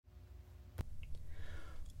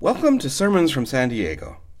Welcome to Sermons from San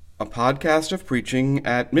Diego, a podcast of preaching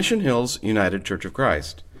at Mission Hills United Church of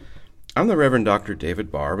Christ. I'm the Reverend Dr.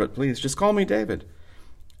 David Barr, but please just call me David.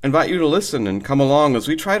 I invite you to listen and come along as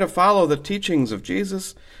we try to follow the teachings of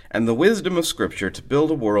Jesus and the wisdom of Scripture to build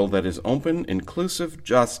a world that is open, inclusive,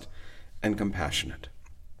 just, and compassionate.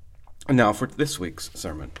 And now for this week's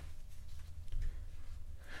sermon.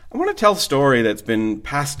 I want to tell a story that's been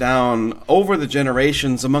passed down over the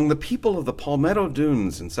generations among the people of the Palmetto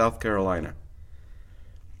Dunes in South Carolina.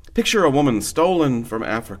 Picture a woman stolen from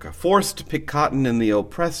Africa, forced to pick cotton in the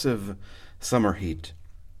oppressive summer heat.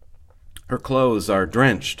 Her clothes are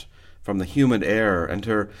drenched from the humid air, and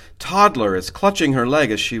her toddler is clutching her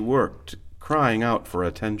leg as she worked, crying out for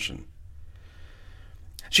attention.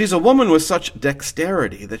 She's a woman with such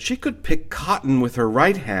dexterity that she could pick cotton with her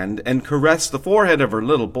right hand and caress the forehead of her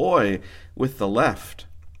little boy with the left.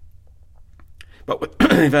 But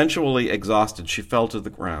eventually exhausted, she fell to the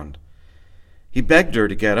ground. He begged her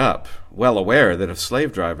to get up, well aware that if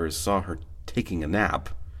slave drivers saw her taking a nap,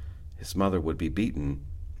 his mother would be beaten.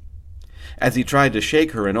 As he tried to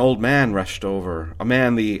shake her, an old man rushed over, a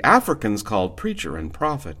man the Africans called preacher and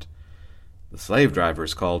prophet. The slave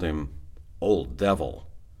drivers called him Old Devil.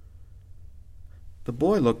 The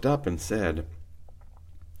boy looked up and said,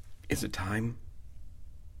 "Is it time?"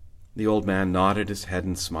 The old man nodded his head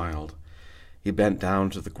and smiled. He bent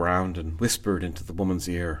down to the ground and whispered into the woman's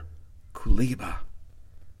ear, "Kuliba,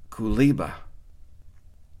 Kuliba."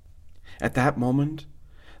 At that moment,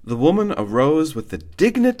 the woman arose with the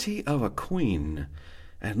dignity of a queen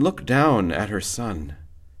and looked down at her son.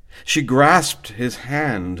 She grasped his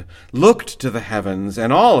hand, looked to the heavens,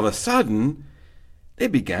 and all of a sudden, they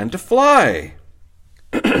began to fly.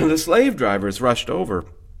 The slave drivers rushed over,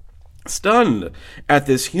 stunned at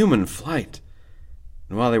this human flight.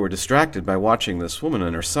 And while they were distracted by watching this woman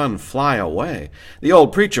and her son fly away, the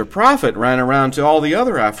old preacher-prophet ran around to all the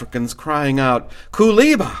other Africans crying out,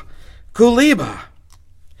 "Kuliba! Kuliba!"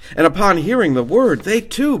 And upon hearing the word, they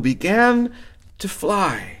too began to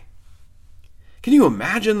fly. Can you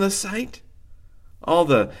imagine the sight? All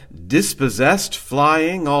the dispossessed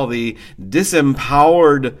flying, all the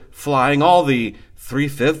disempowered flying, all the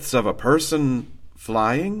 3/5 of a person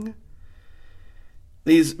flying.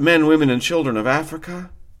 These men, women, and children of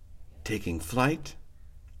Africa taking flight.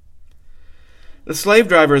 The slave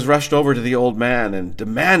drivers rushed over to the old man and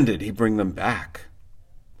demanded he bring them back.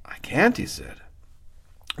 "I can't," he said.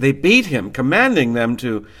 They beat him, commanding them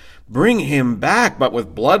to bring him back, but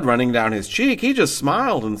with blood running down his cheek, he just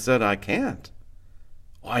smiled and said, "I can't."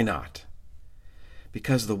 Why not?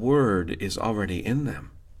 Because the word is already in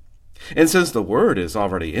them. And since the word is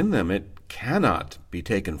already in them, it cannot be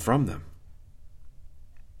taken from them.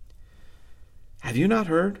 Have you not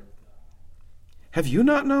heard? Have you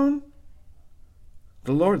not known?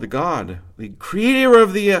 The Lord, the God, the creator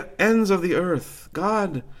of the ends of the earth,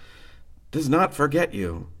 God does not forget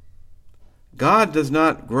you. God does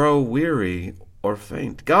not grow weary or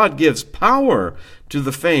faint. God gives power to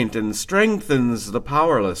the faint and strengthens the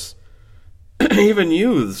powerless. Even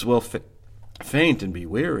youths will faint and be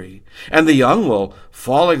weary, and the young will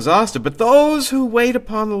fall exhausted. But those who wait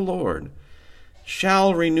upon the Lord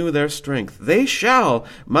shall renew their strength. They shall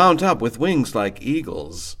mount up with wings like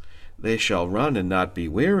eagles. They shall run and not be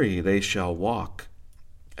weary. They shall walk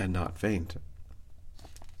and not faint.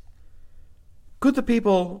 Could the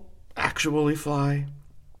people actually fly?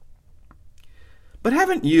 But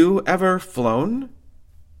haven't you ever flown?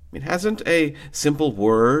 Hasn't a simple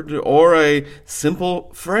word or a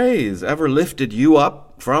simple phrase ever lifted you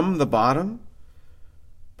up from the bottom?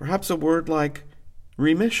 Perhaps a word like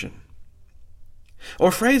remission.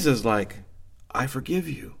 Or phrases like, "I forgive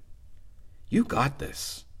you," "You got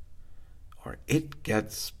this," or "It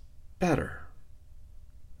gets better."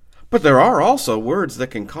 But there are also words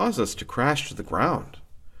that can cause us to crash to the ground.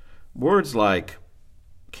 Words like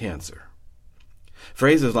cancer.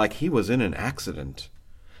 Phrases like, "He was in an accident,"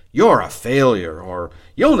 "You're a failure," or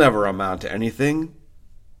 "You'll never amount to anything."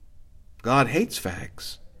 God hates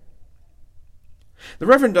fags. The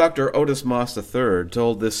Reverend Dr. Otis Moss III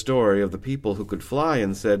told this story of the people who could fly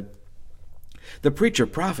and said, "The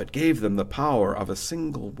preacher-prophet gave them the power of a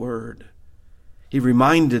single word. He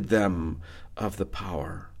reminded them of the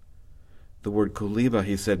power. The word kuliba,"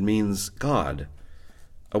 he said, means God,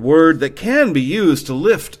 a word that can be used to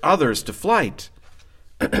lift others to flight.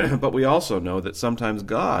 But we also know that sometimes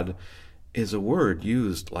God is a word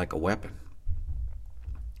used like a weapon.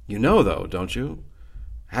 You know, though, don't you?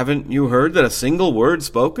 Haven't you heard that a single word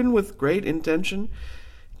spoken with great intention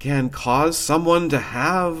can cause someone to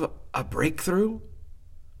have a breakthrough?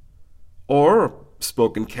 Or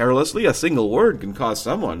spoken carelessly, a single word can cause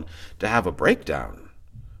someone to have a breakdown.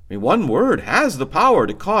 I mean, one word has the power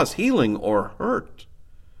to cause healing or hurt.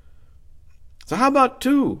 So how about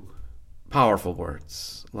two powerful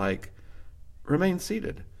words, like remain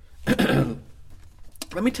seated?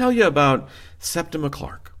 Let me tell you about Septima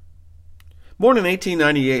Clark. Born in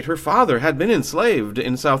 1898, her father had been enslaved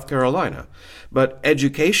in South Carolina, but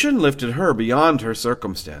education lifted her beyond her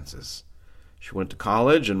circumstances. She went to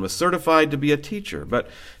college and was certified to be a teacher, but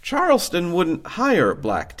Charleston wouldn't hire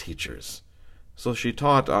black teachers, so she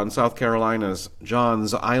taught on South Carolina's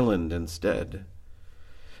Johns Island instead.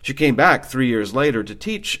 She came back 3 years later to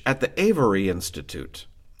teach at the Avery Institute.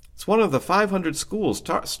 It's one of the 500 schools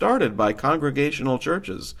started by Congregational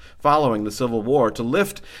churches following the Civil War to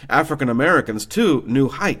lift African Americans to new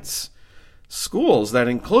heights. Schools that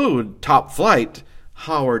include top-flight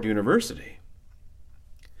Howard University.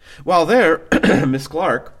 While there, Miss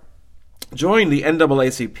Clark joined the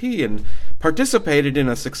NAACP and participated in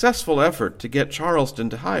a successful effort to get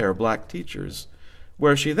Charleston to hire black teachers,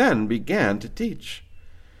 where she then began to teach.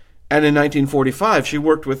 And in 1945, she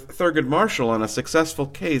worked with Thurgood Marshall on a successful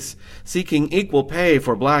case seeking equal pay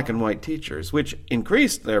for black and white teachers, which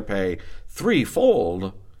increased their pay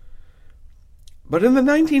threefold. But in the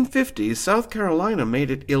 1950s, South Carolina made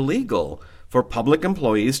it illegal for public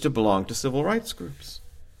employees to belong to civil rights groups.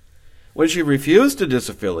 When she refused to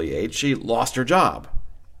disaffiliate, she lost her job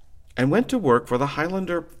and went to work for the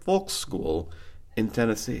Highlander Folk School in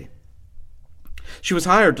Tennessee. She was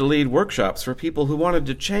hired to lead workshops for people who wanted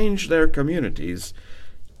to change their communities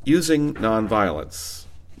using nonviolence,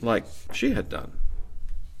 like she had done.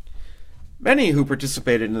 Many who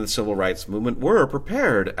participated in the civil rights movement were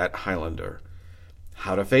prepared at Highlander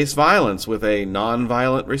how to face violence with a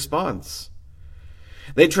nonviolent response.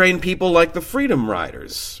 They trained people like the Freedom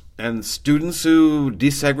Riders and students who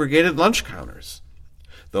desegregated lunch counters,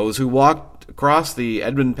 those who walked across the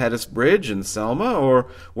Edmund Pettus Bridge in Selma or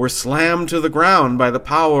were slammed to the ground by the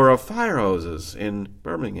power of fire hoses in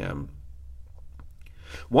Birmingham.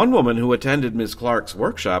 One woman who attended Ms. Clark's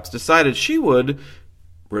workshops decided she would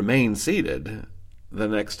remain seated the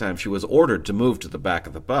next time she was ordered to move to the back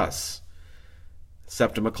of the bus.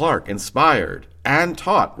 Septima Clark inspired and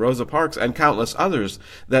taught Rosa Parks and countless others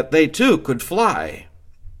that they too could fly,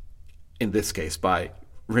 in this case by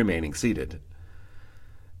remaining seated.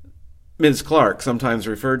 Ms. Clark, sometimes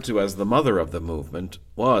referred to as the mother of the movement,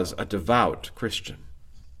 was a devout Christian.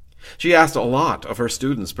 She asked a lot of her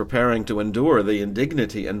students preparing to endure the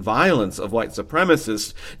indignity and violence of white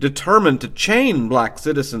supremacists determined to chain black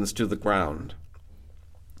citizens to the ground.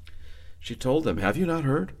 She told them, "Have you not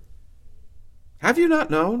heard? Have you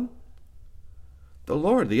not known? The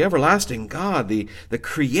Lord, the everlasting God, the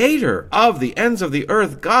creator of the ends of the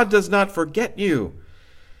earth, God does not forget you.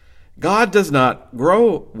 God does not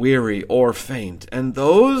grow weary or faint, and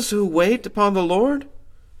those who wait upon the Lord,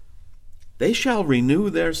 they shall renew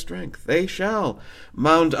their strength. They shall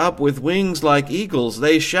mount up with wings like eagles.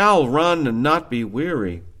 They shall run and not be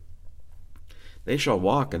weary. They shall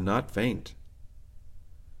walk and not faint."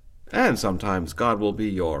 And sometimes God will be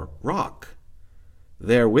your rock,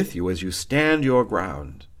 there with you as you stand your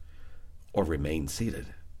ground or remain seated.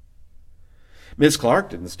 Ms. Clark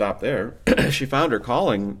didn't stop there. She found her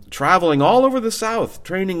calling traveling all over the South,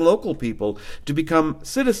 training local people to become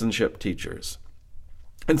citizenship teachers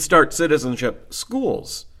and start citizenship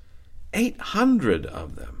schools, 800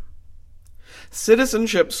 of them.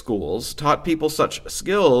 Citizenship schools taught people such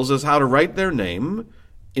skills as how to write their name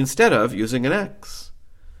instead of using an X,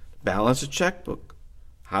 balance a checkbook,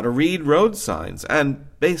 how to read road signs, and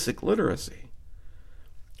basic literacy.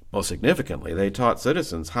 Most significantly, they taught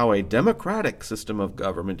citizens how a democratic system of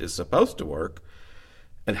government is supposed to work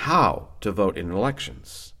and how to vote in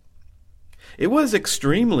elections. It was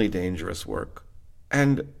extremely dangerous work,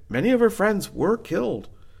 and many of her friends were killed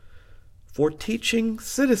for teaching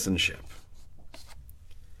citizenship.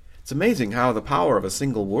 It's amazing how the power of a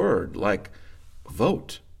single word, like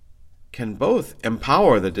vote, can both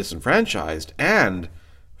empower the disenfranchised and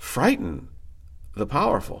frighten the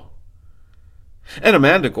powerful. And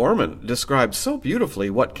Amanda Gorman describes so beautifully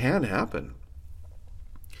what can happen.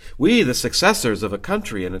 We, the successors of a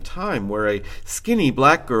country in a time where a skinny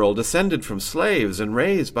black girl descended from slaves and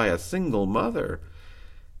raised by a single mother,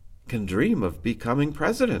 can dream of becoming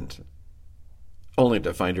president, only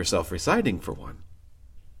to find herself reciting for one.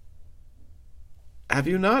 Have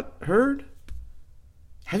you not heard?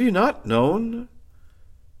 Have you not known?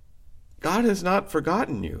 God has not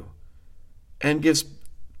forgotten you and gives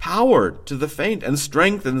power to the faint and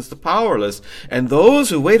strengthens the powerless. And those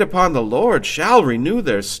who wait upon the Lord shall renew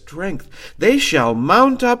their strength. They shall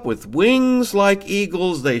mount up with wings like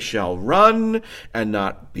eagles. They shall run and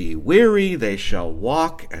not be weary. They shall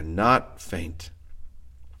walk and not faint.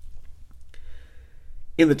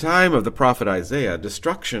 In the time of the prophet Isaiah,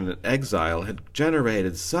 destruction and exile had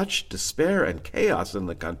generated such despair and chaos in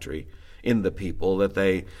the country, in the people, that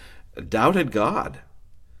they doubted God.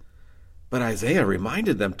 But Isaiah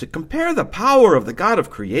reminded them to compare the power of the God of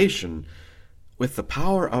creation with the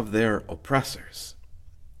power of their oppressors.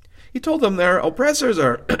 He told them their oppressors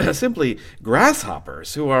are simply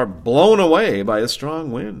grasshoppers who are blown away by a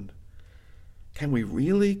strong wind. Can we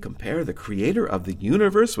really compare the creator of the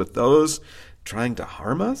universe with those trying to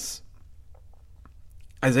harm us?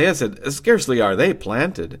 Isaiah said, scarcely are they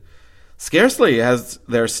planted. Scarcely has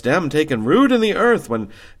their stem taken root in the earth when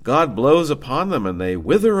God blows upon them and they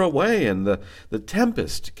wither away and the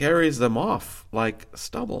tempest carries them off like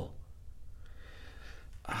stubble.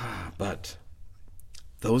 But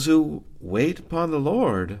those who wait upon the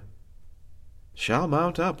Lord shall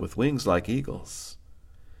mount up with wings like eagles.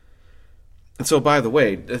 And so, by the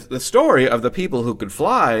way, the story of the people who could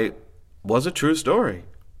fly was a true story.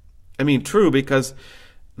 I mean, true because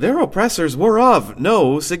their oppressors were of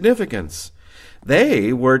no significance.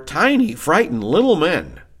 They were tiny, frightened little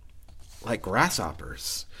men, like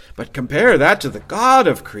grasshoppers. But compare that to the God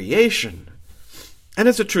of creation. And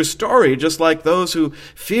it's a true story, just like those who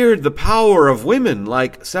feared the power of women,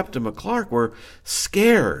 like Septima Clark, were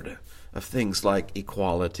scared of things like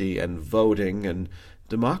equality and voting and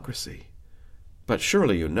democracy. But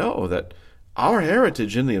surely you know that our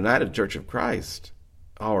heritage in the United Church of Christ,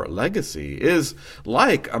 our legacy, is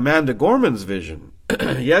like Amanda Gorman's vision.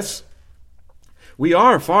 Yes, we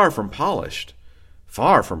are far from polished,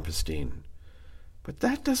 far from pristine. But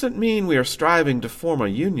that doesn't mean we are striving to form a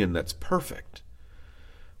union that's perfect.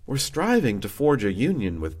 We're striving to forge a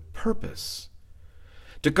union with purpose,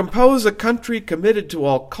 to compose a country committed to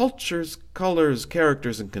all cultures, colors,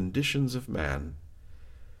 characters, and conditions of man.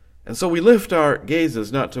 And so we lift our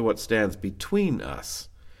gazes not to what stands between us,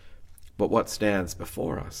 but what stands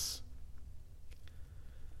before us.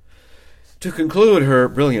 To conclude her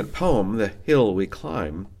brilliant poem, The Hill We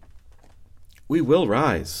Climb, we will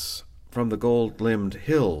rise from the gold-limbed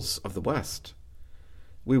hills of the west.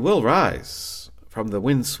 We will rise from the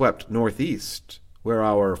wind-swept northeast, where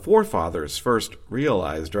our forefathers first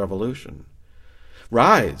realized revolution.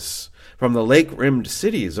 Rise from the lake-rimmed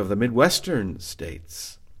cities of the Midwestern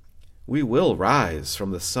states. We will rise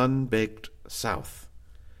from the sun-baked South.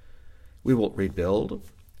 We will rebuild,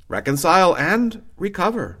 reconcile, and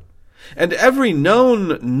recover. And every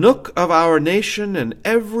known nook of our nation and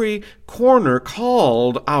every corner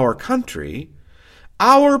called our country,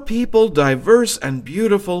 our people, diverse and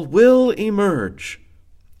beautiful, will emerge,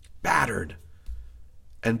 battered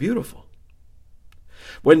and beautiful.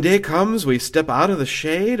 When day comes, we step out of the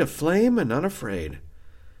shade, aflame and unafraid.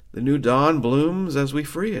 The new dawn blooms as we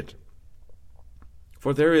free it.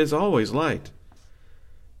 For there is always light,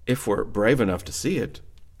 if we're brave enough to see it,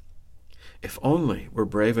 if only we're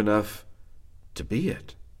brave enough to be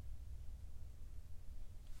it.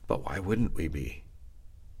 But why wouldn't we be?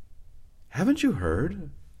 Haven't you heard?